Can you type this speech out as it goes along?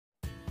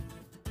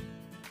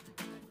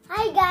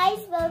Hi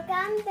guys,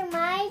 welcome to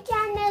my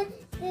channel.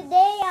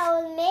 Today I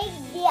will make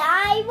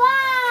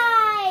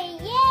DIY!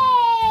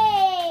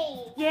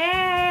 Yay!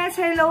 Yes,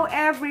 hello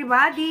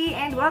everybody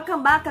and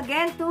welcome back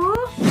again to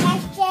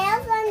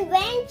Castielle's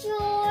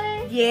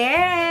Adventure.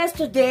 Yes,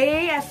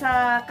 today as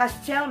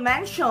Castielle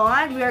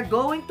mentioned, we are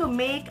going to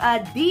make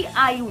a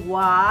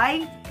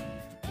DIY.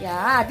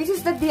 Yeah, this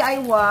is the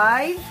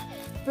DIY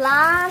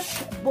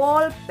Plush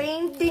ball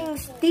painting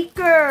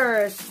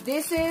stickers.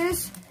 This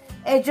is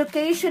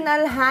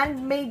educational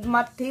handmade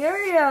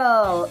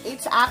material.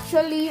 It's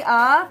actually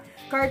a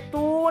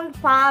cartoon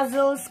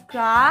puzzles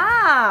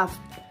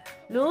craft.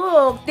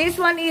 Look, this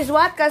one is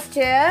what,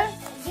 Castielle?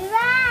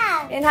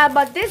 Giraffe. And how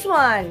about this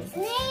one?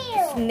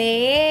 Snail.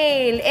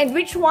 Snail. And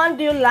which one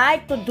do you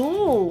like to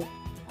do?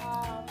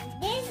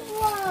 This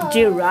one.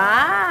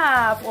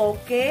 Giraffe.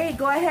 Okay,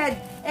 go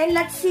ahead. And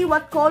let's see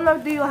what color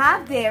do you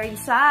have there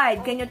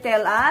inside. Can you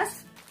tell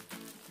us?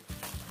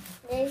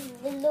 There's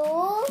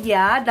blue.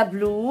 Yeah, the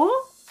blue.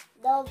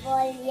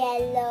 Double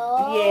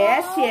yellow.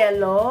 Yes,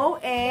 yellow.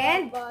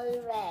 And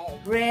double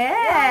red.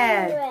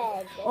 red.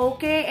 Red.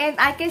 Okay, and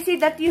I can see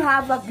that you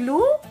have a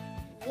glue.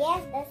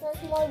 Yes, that's a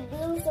small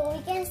glue so we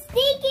can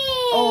stick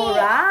it.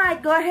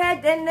 Alright, go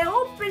ahead and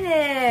open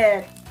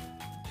it.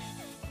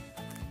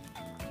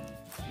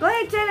 Go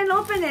ahead, Jen, and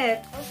open it.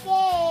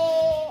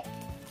 Okay.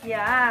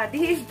 Yeah,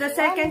 this is the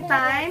second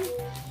time.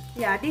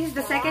 Yeah, this is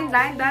the second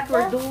time that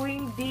we're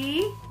doing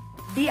the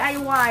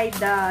DIY,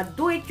 the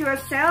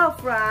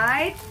do-it-yourself,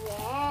 right?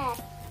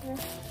 Yes.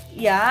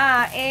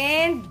 Yeah,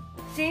 and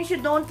since you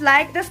don't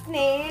like the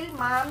snail,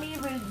 Mommy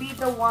will be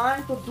the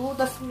one to do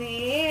the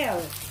snail.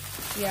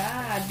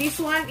 Yeah, this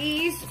one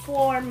is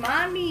for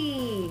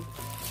Mommy.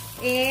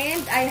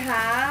 And I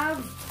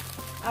have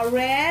a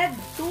red,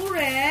 two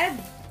red,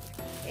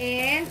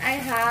 and I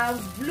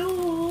have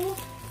blue,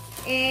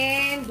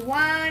 and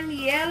one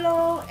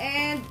yellow,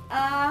 and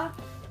a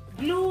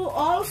blue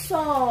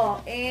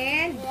also.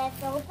 And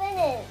Let's open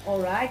it.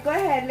 alright, go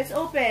ahead, let's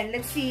open.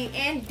 Let's see.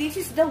 And this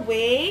is the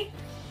way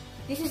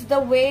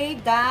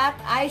that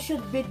I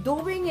should be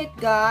doing it,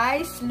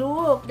 guys.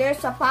 Look,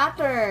 there's a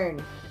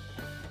pattern.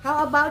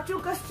 How about you,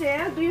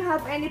 Castielle? Do you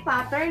have any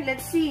pattern?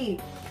 Let's see.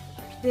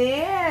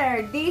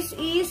 There, this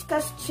is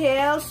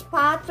Castielle's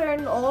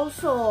pattern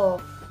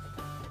also.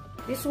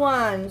 This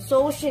one.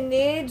 So she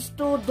needs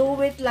to do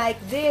it like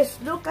this.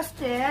 Look,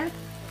 Castielle,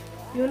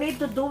 you need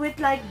to do it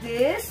like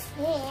this.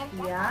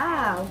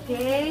 Yeah,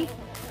 okay.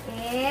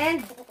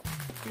 And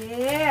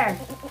there.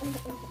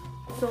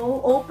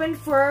 So open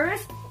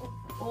first,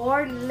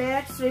 or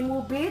let's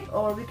remove it,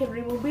 or we can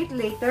remove it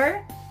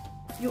later.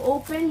 You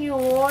open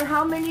your,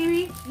 how many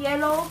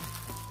yellow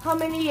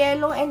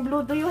and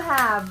blue do you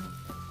have?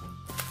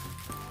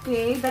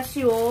 Okay, that's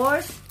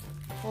yours.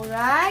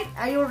 Alright,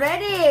 are you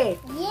ready?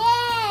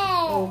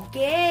 Yeah.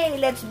 Okay,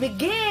 let's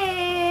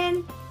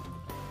begin.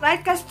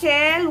 Right,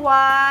 Castielle,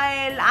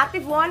 while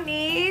Ate Von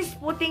is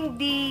putting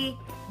the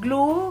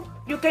glue,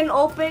 you can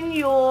open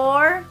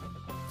your,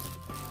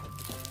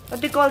 what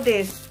do you call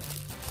this?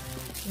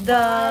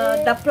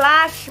 The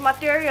plush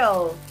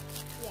material.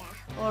 Yeah.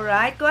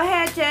 Alright, go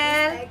ahead,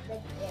 Jen. Start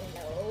with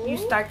yellow. You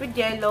start with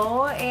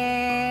yellow,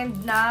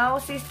 and now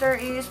sister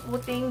is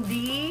putting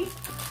the,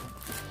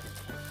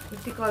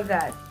 what do you call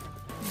that?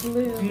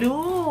 Blue.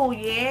 Blue,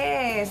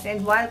 yes.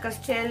 And while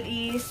Castielle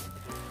is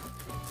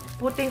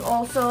putting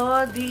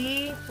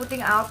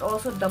out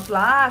also the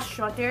plush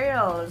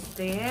materials.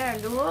 There,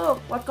 look.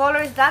 What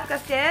color is that,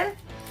 Castielle?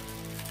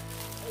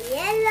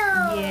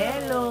 Yellow.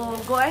 Yellow.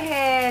 Go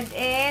ahead.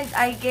 And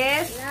I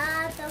guess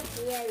Lot of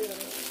yellow.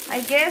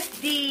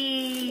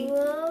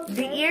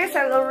 the ears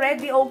are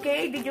already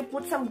okay. Did you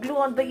put some glue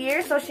on the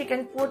ears so she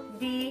can put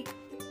the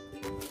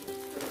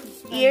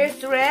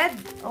ears red?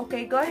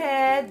 Okay, go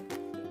ahead.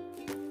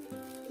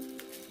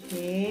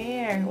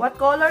 There. What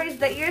color is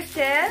the ears,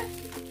 Jen?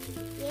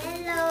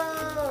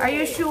 Yellow. Are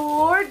you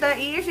sure the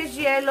ears is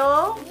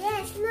yellow?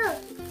 Yes,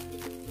 look.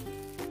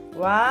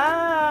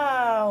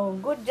 Wow!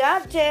 Good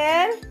job,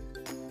 Jen.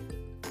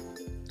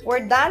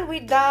 We're done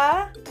with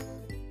the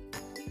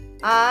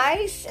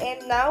eyes,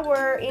 and now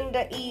we're in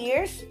the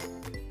ears.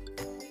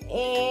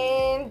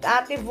 And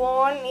Ate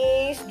Von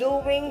is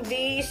doing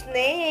the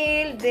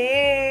snail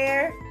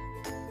there.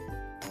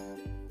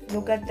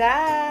 Look at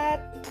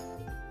that.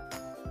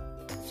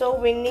 So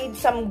we need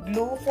some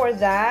glue for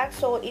that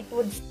so it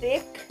would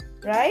stick,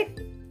 right?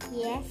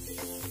 Yes.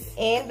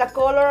 And the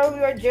color of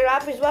your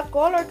giraffe is what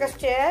color,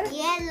 Castielle?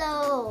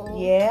 Yellow.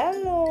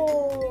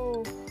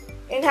 Yellow.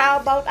 And how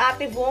about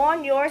Ate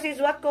Von? Yours is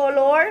what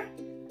color?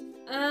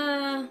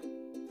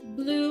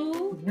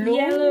 Blue, Blue.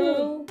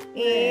 yellow,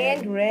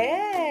 And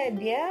red.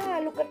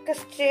 Yeah, look at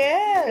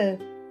Castielle.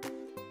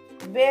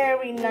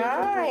 Very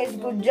nice.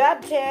 Good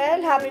job,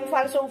 Chel. Having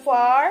fun so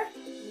far?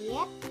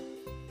 Yep.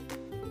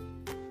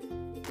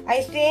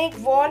 I think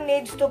Von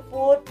needs to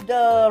put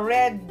the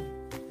red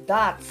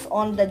dots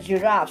on the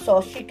giraffe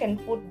so she can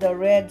put the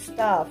red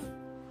stuff.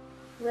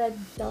 Red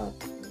dot.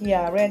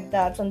 Yeah, red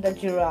dots on the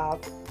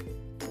giraffe.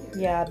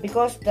 Yeah,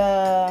 because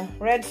the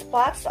red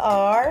spots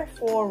are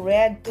for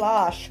red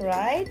plush,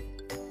 right?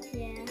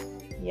 Yeah.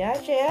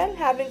 Yeah, Jen,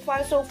 having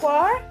fun so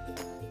far?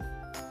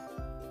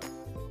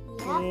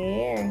 Yeah.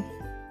 There.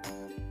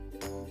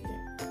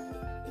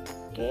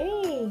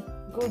 Okay,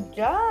 good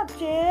job,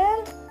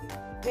 Jen.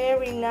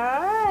 Very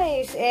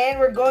nice. And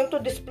we're going to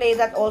display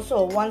that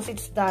also once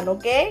it's done,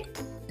 okay?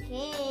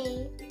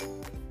 Okay.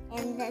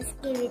 And let's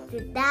give it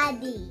to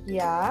Daddy.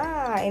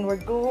 Yeah, and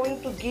we're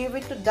going to give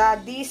it to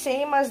Daddy,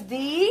 same as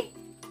the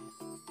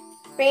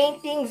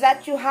paintings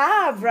that you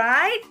have,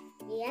 right?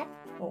 Yep.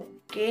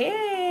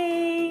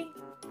 Okay.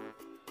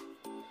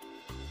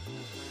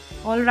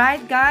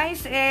 Alright,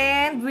 guys,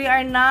 and we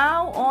are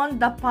now on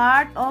the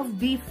part of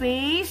the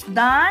face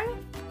done.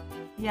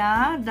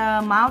 Yeah,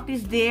 the mouth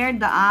is there,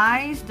 the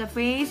eyes, the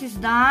face is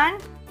done.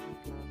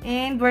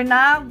 And we're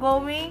now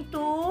going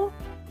to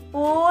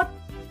put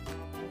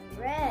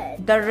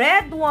Red. the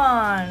red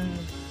one.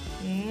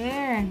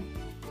 Here.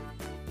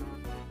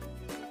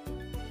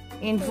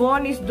 And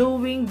Vaughn is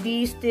doing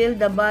this till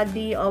the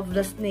body of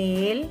the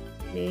snail.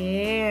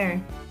 There.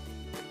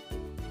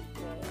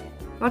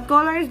 What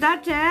color is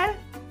that, Chel?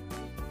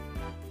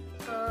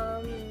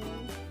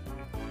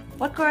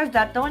 What color is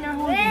that? The one you're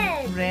holding?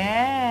 Red.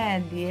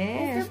 Red, It's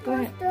yes. Go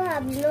ahead. supposed to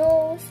have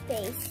no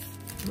space.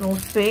 No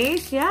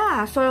space?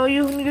 Yeah. So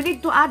you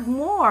need to add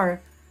more.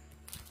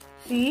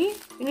 See?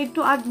 You need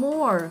to add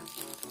more.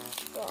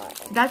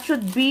 4. That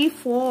should be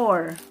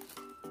 4.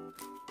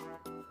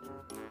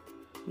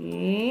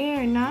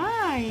 Here,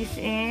 nice.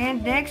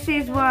 And next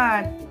is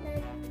what?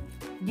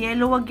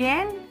 Yellow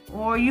again?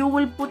 Or you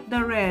will put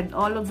the red,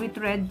 all of it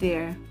red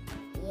there.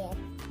 Yes.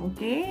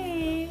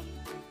 Okay.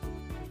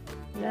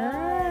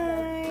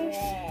 Nice.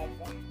 Red.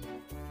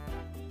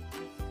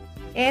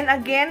 And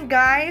again,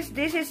 guys,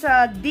 this is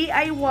a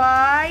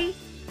DIY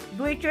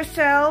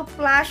do-it-yourself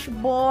flash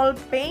ball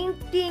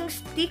painting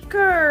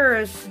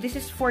stickers. This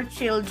is for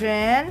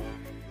children.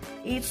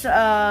 It's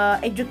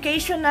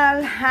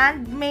educational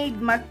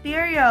handmade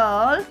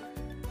material.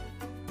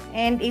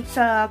 And it's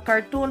a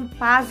cartoon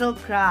puzzle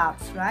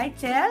crafts, right,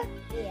 Chel?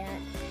 Yeah.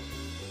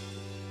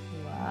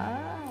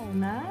 Wow,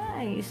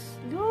 nice.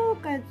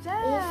 Look at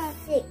that.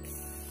 It's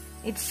 6.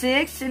 It's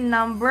 6 in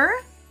number.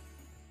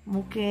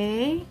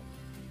 Okay.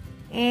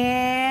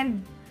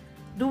 And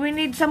do we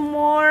need some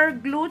more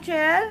glue,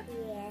 Chel?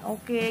 Yes.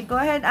 Okay, go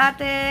ahead,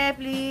 ate.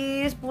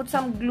 Please put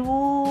some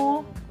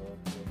glue.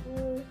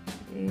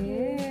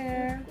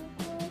 There.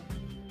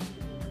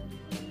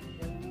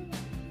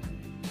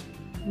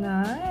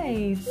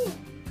 Nice.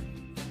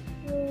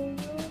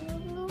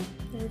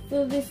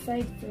 Fill this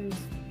side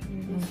first.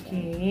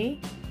 Okay.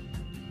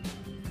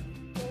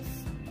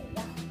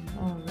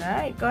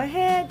 Alright, go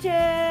ahead,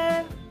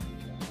 Jen.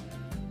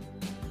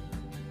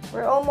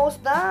 We're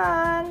almost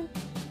done.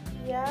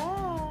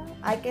 Yeah.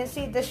 I can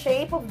see the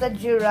shape of the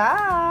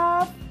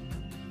giraffe.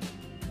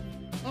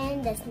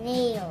 And the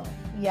snail.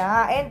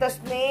 Yeah, and the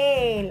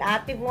snail.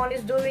 Ate Von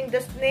is doing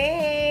the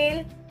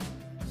snail.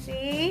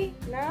 See?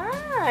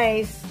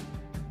 Nice.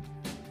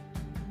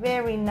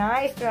 Very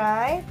nice,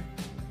 right?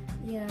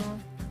 Yeah.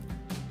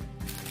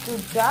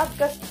 Good job,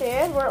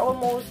 Castielle. We're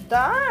almost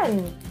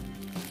done.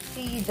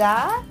 See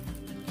that?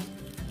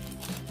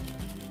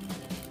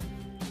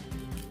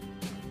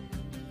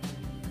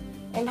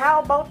 And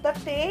how about the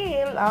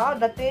tail? Oh,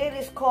 the tail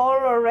is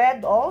color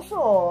red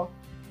also.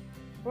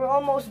 We're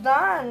almost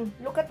done.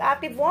 Look at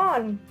Ate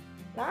Von.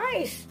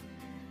 Nice.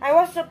 I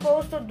was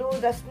supposed to do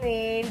the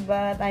snail,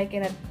 but I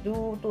cannot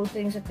do 2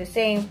 things at the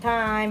same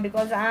time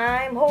because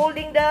I'm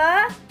holding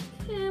the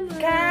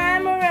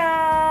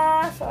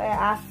camera. So I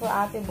asked for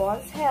Ate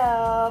Von's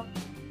help.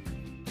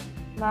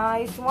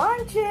 Nice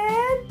one,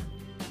 Chin.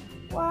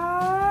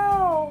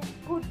 Wow.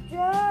 Good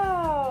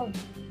job.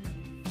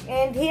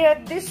 And here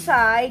at this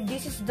side,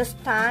 this is the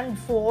stand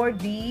for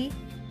the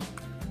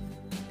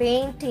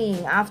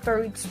painting. After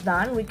it's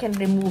done, we can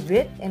remove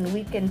it and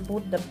we can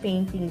put the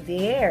painting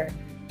there.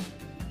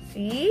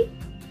 See?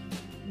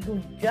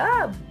 Good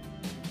job.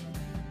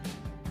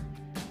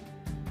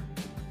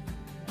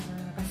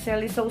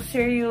 Castielle is so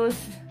serious.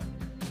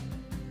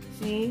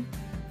 See?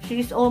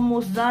 She's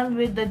almost done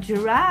with the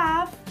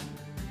giraffe.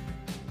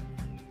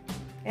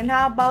 And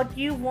how about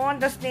you, Von,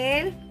 the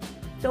snail?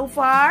 So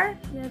far?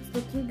 That's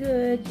looking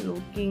good.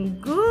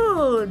 Looking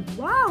good.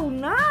 Wow,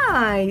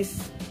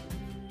 nice.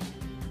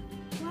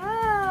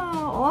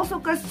 Wow. Also,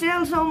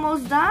 Castielle's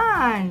almost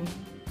done.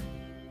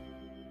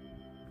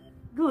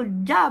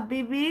 Good job,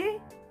 baby.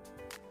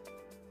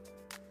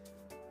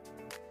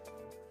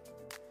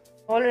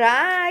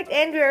 Alright,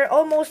 and we're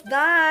almost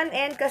done.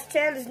 And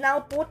Castielle is now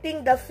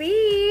putting the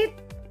feet.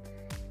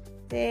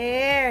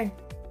 There.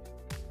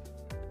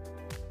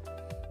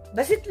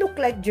 Does it look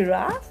like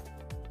giraffe?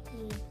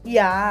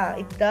 Yeah,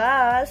 it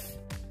does.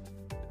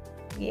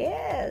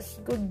 Yes,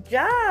 good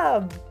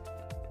job.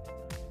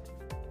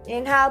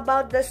 And how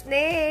about the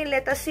snail?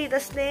 Let us see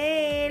the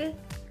snail.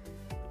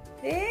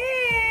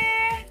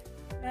 There.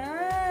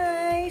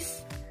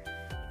 Nice.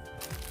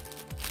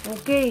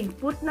 Okay,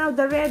 put now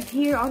the red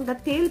here on the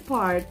tail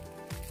part.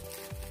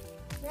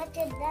 Look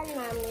at that,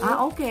 Mommy.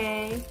 Ah,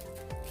 okay.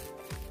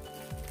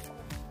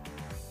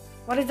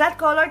 What is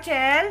that color,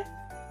 Chel?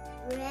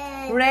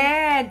 Red.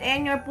 Red.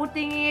 And you're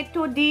putting it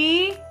to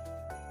the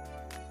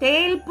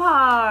tail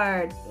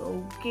part.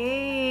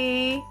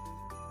 Okay.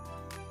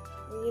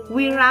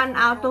 We ran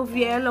out of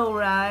yellow,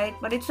 right?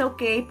 But it's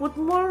okay. Put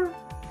more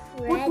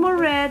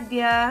red,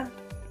 yeah.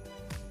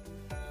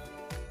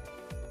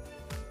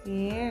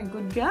 Yeah,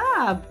 good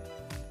job.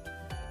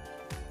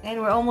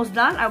 And we're almost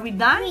done. Are we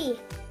done?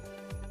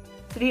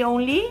 3. 3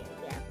 only?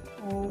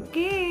 Yeah.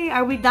 Okay.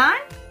 Are we done?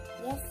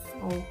 Yes.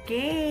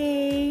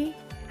 Okay.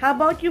 How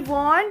about you,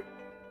 Vaughn?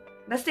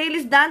 The sale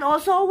is done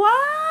also.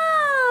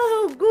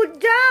 Wow!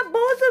 Good job,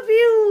 both of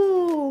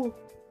you.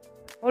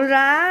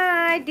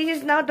 Alright. This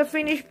is now the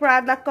finished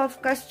product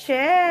of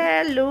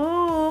Castielle.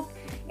 Look.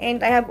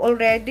 And I have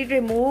already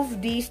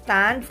removed the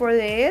stand for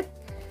it.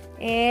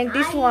 And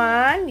this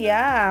one,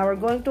 yeah, we're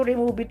going to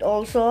remove it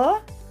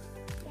also.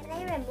 Can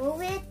I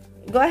remove it?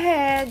 Go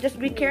ahead. Just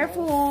be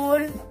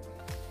careful.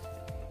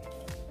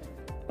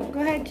 Go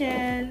ahead,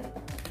 Jen.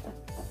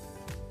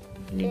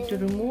 Need to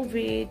remove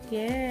it.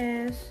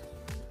 Yes.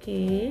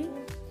 Okay.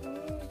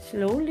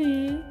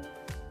 Slowly.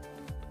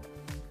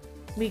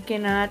 We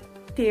cannot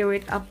tear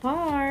it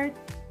apart.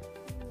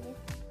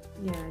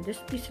 Yeah,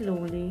 just be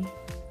slowly.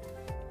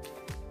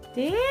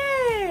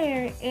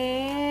 There.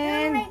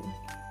 And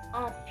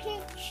a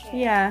picture.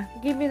 yeah,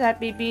 give me that,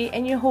 baby.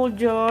 And you hold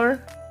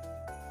your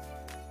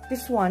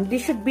this one.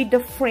 This should be the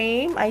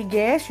frame, I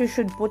guess. You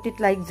should put it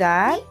like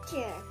that.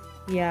 Picture.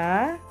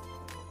 Yeah.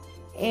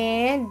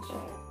 And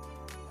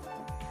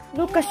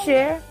look,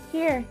 Castielle.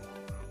 Here.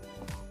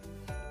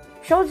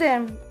 Show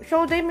them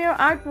your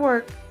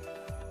artwork.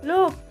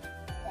 Look.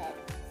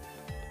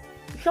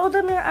 Show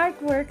them your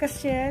artwork,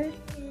 Castielle.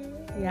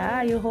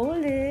 Yeah, you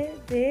hold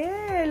it.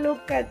 There,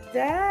 look at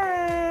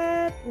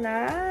that.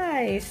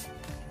 Nice.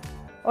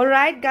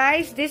 Alright,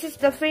 guys, this is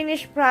the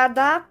finished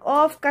product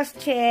of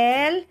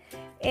Castielle.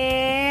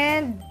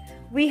 And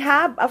we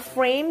have a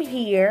frame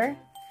here.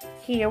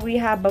 Here we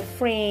have a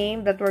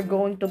frame that we're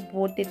going to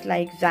put it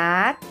like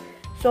that.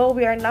 So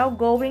we are now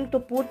going to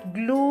put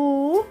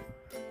glue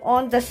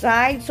on the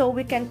side so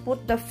we can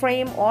put the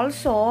frame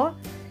also.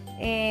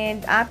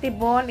 And Ate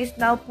Von is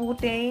now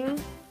putting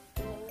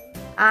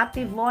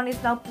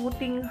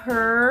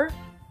her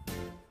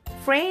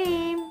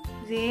frame.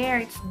 There,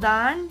 it's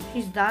done.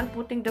 She's done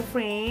putting the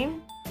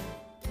frame.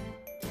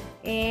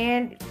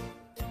 And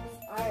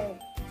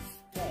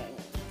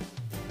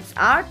it's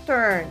our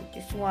turn.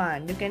 This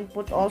one. You can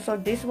put also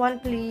this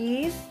one,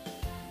 please.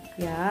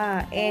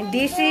 Yeah. And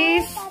this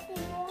is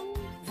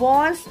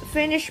Von's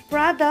finished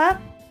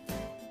product.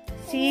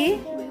 See?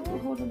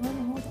 Hold on.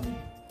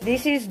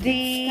 This is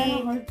the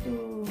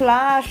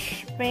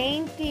Plush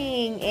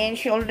painting, and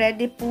she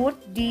already put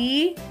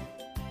the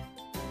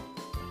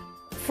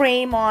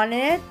frame on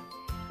it.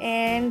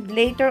 And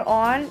later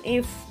on,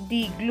 if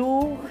the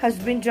glue has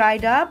been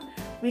dried up,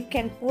 we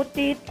can put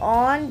it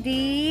on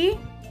the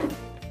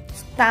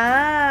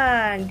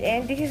stand.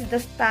 And this is the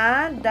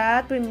stand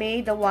that we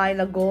made a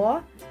while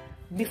ago.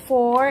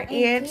 Before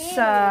it's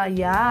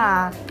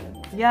right?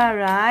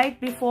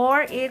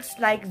 Before it's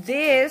like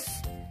this.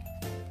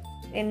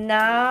 And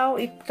now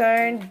it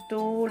turned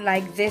to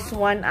like this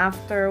one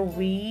after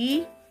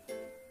we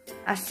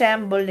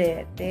assemble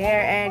it.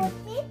 There, and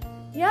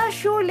yeah,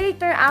 sure,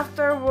 later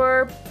after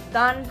we're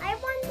done. I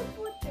want to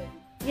put it.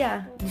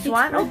 Yeah, this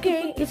one?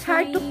 Okay, it's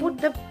hard to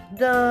put the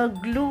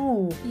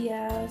glue.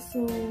 Yeah,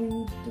 so we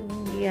need to...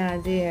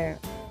 Yeah, there.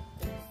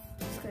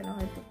 It's kind of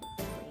hard to put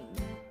the frame.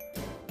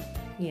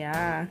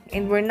 Yeah,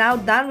 and we're now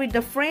done with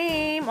the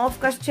frame of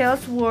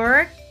Castielle's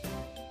work.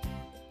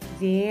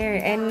 There,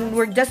 and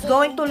we're just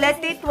going to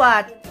let it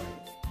what?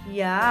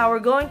 Yeah, we're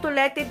going to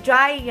let it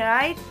dry,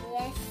 right?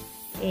 Yes.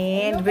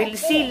 And we'll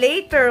see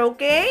later,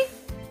 okay?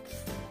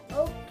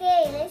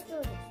 Okay, let's do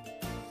this.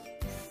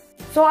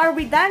 So are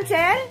we done,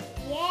 Chel?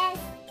 Yes.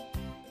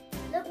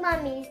 Look,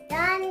 Mommy, it's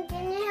done.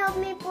 Can you help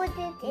me put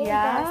it in the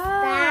Yeah,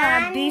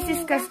 stand? this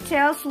is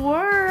Castielle's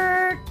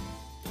work.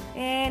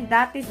 And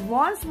that is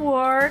Von's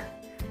work.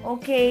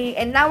 Okay,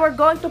 and now we're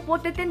going to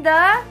put it in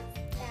the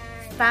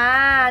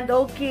stand.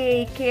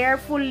 Okay,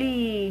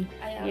 carefully.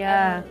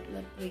 Yeah.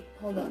 Wait,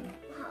 hold on.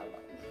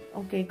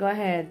 Okay, go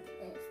ahead.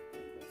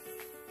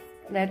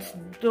 Let's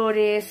do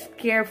this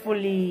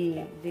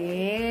carefully.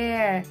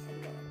 There.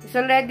 It's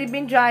already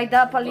been dried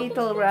up a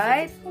little,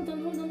 right? Hold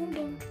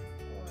on.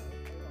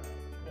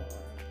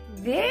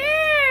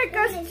 There,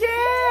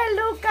 Castielle,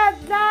 look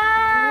at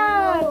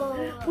that.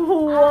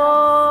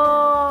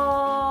 Whoa.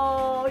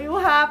 Whoa. You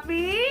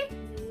happy?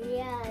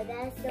 Yeah,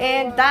 that's the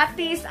And one. that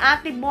is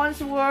Ate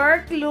Bon's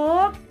work.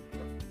 Look.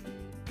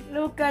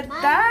 Look at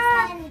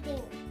that.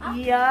 Standing up,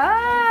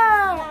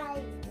 Yeah.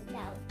 down.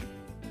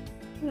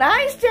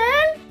 Nice,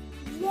 Chel.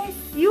 Yes.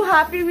 You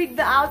happy with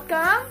the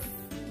outcome?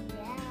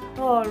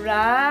 Yeah.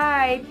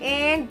 Alright.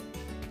 And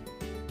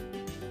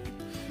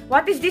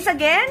what is this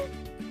again?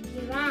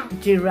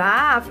 Giraffe.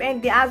 Giraffe.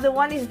 And the other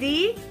one is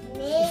the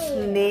Snail.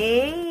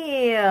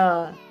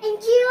 snail.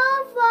 Thank you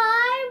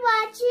for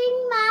watching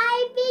my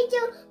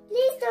video.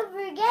 Please don't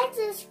forget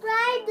to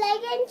subscribe,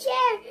 like, and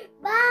share.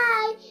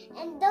 Bye!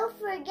 And don't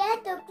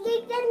forget to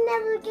click the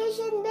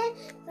notification bell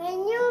for a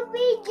new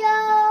video.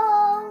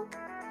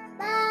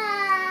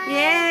 Bye!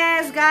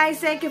 Yes, guys,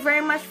 thank you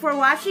very much for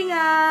watching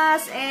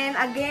us. And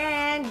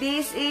again,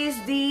 this is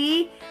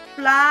the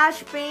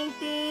Plush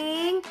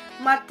painting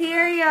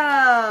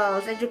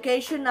materials,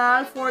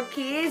 educational for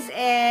kids,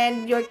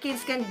 and your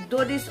kids can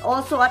do this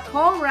also at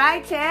home,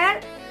 right,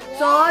 Chen?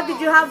 So, did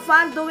you have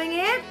fun doing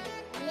it?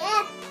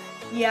 Yes.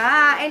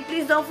 Yeah, and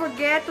please don't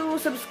forget to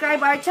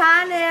subscribe our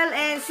channel,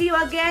 and see you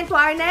again to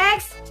our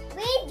next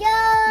Video.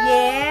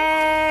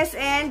 yes,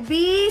 and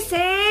be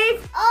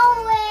safe Always.